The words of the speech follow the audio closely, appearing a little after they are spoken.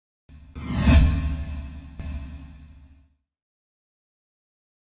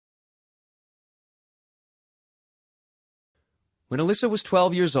When Alyssa was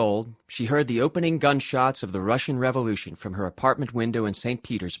 12 years old, she heard the opening gunshots of the Russian Revolution from her apartment window in St.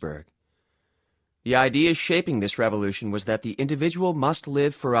 Petersburg. The idea shaping this revolution was that the individual must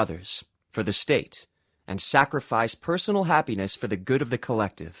live for others, for the state, and sacrifice personal happiness for the good of the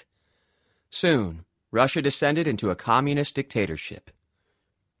collective. Soon, Russia descended into a communist dictatorship.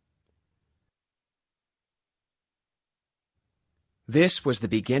 This was the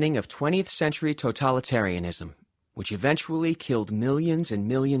beginning of 20th century totalitarianism, which eventually killed millions and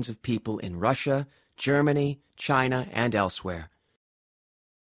millions of people in Russia, Germany, China, and elsewhere.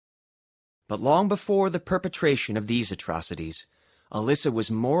 But long before the perpetration of these atrocities, Alyssa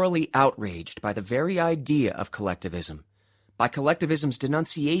was morally outraged by the very idea of collectivism, by collectivism's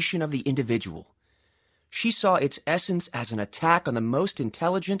denunciation of the individual. She saw its essence as an attack on the most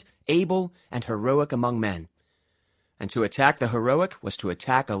intelligent, able, and heroic among men. And to attack the heroic was to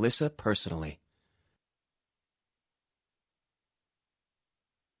attack Alyssa personally.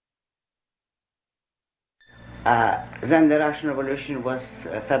 Then the Russian Revolution was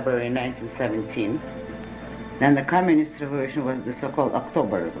February 1917. Then the Communist Revolution was the so-called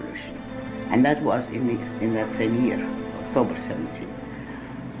October Revolution. And that was in that same year, October 17.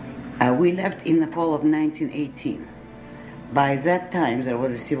 We left in the fall of 1918. By that time, there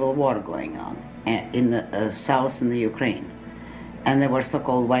was a civil war going on in the south in the Ukraine. And there were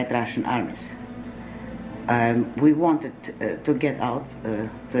so-called White Russian armies. We wanted to get out to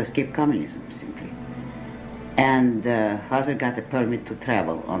escape communism, simply. And father got a permit to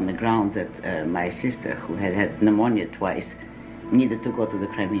travel on the ground that my sister, who had had pneumonia twice, needed to go to the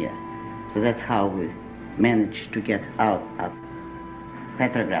Crimea. So that's how we managed to get out of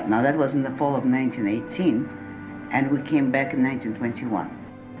Petrograd. Now that was in the fall of 1918, and we came back in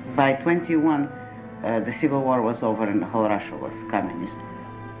 1921. By 21, the civil war was over and the whole Russia was communist.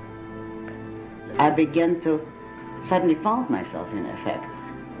 I began to suddenly found myself, in effect,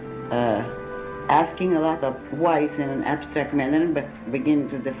 asking a lot of whys in an abstract manner, but beginning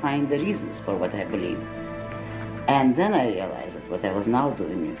to define the reasons for what I believe. And then I realized that what I was now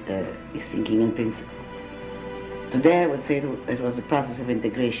doing is thinking in principle. Today I would say it was the process of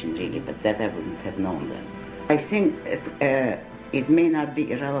integration, really, but that I wouldn't have known then. I think it may not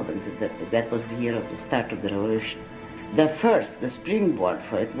be irrelevant that was the year of the start of the revolution. The springboard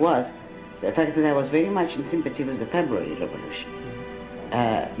for it was the fact that I was very much in sympathy with the February Revolution.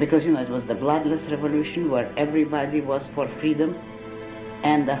 Because, it was the bloodless revolution where everybody was for freedom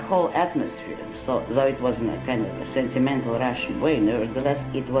and the whole atmosphere. So, though it was in a kind of a sentimental Russian way, nevertheless,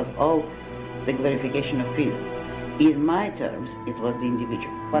 it was all the glorification of freedom. In my terms, it was the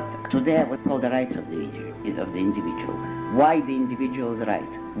individual. What today I would call the rights of the individual. Why the individual's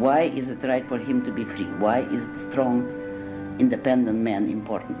right? Why is it right for him to be free? Why is the strong, independent man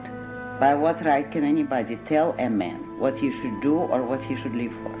important? By what right can anybody tell a man what he should do or what he should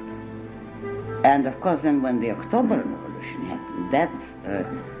live for? And of course, then when the October Revolution happened,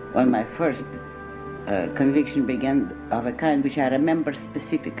 that's when my first conviction began, of a kind which I remember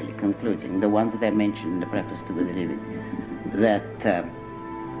specifically concluding, the one that I mentioned in the preface to Good Living, that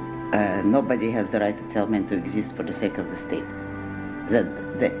nobody has the right to tell men to exist for the sake of the state. That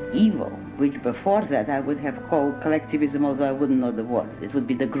the evil, which before that I would have called collectivism, although I wouldn't know the word, it would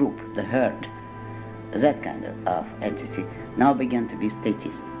be the group, the herd, that kind of entity, now began to be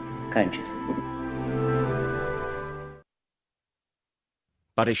statism, conscious.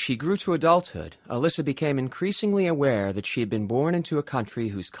 But as she grew to adulthood, Alyssa became increasingly aware that she had been born into a country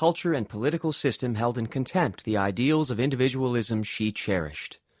whose culture and political system held in contempt the ideals of individualism she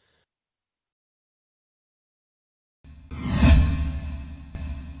cherished.